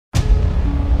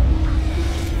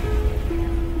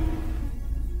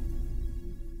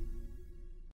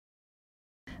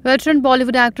Veteran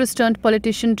Bollywood actress turned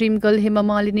politician Dreamgirl Hema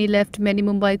Malini left many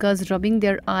Mumbaikars rubbing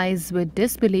their eyes with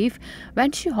disbelief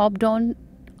when she hopped on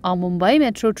a Mumbai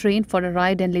Metro train for a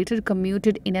ride and later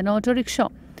commuted in an auto-rickshaw.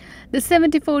 The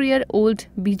 74-year-old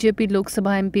BJP Lok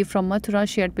Sabha MP from Mathura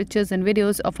shared pictures and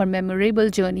videos of her memorable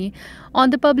journey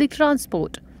on the public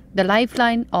transport, the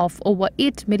lifeline of over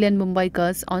 8 million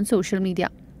Mumbaikars on social media.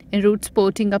 En route,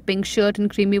 sporting a pink shirt and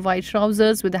creamy white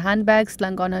trousers with a handbag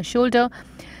slung on her shoulder,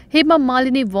 Hema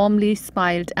Malini warmly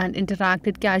smiled and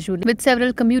interacted casually with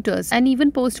several commuters and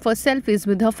even posed for selfies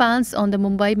with her fans on the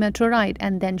Mumbai Metro ride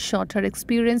and then shot her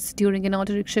experience during an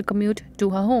auto-rickshaw commute to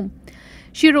her home.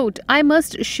 She wrote, "I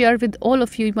must share with all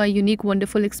of you my unique,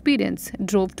 wonderful experience.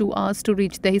 Drove 2 hours to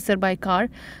reach Dahisar by car.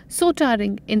 So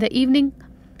tiring. In the evening,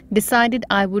 decided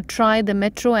I would try the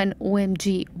metro and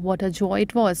OMG, what a joy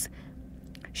it was."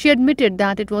 She admitted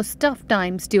that it was tough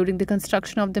times during the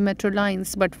construction of the metro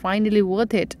lines, but finally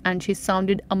worth it, and she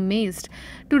sounded amazed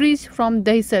to reach from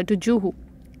Dahisar to Juhu,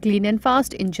 clean and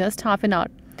fast in just half an hour.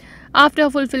 After a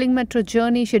fulfilling metro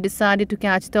journey, she decided to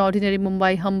catch the ordinary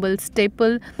Mumbai humble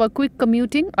staple for quick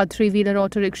commuting, a 3-wheeler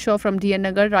auto-rickshaw from DN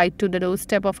Nagar right to the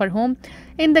doorstep of her home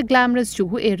in the glamorous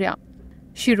Juhu area.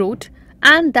 She wrote,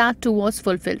 "And that too was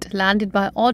fulfilled. Landed by auto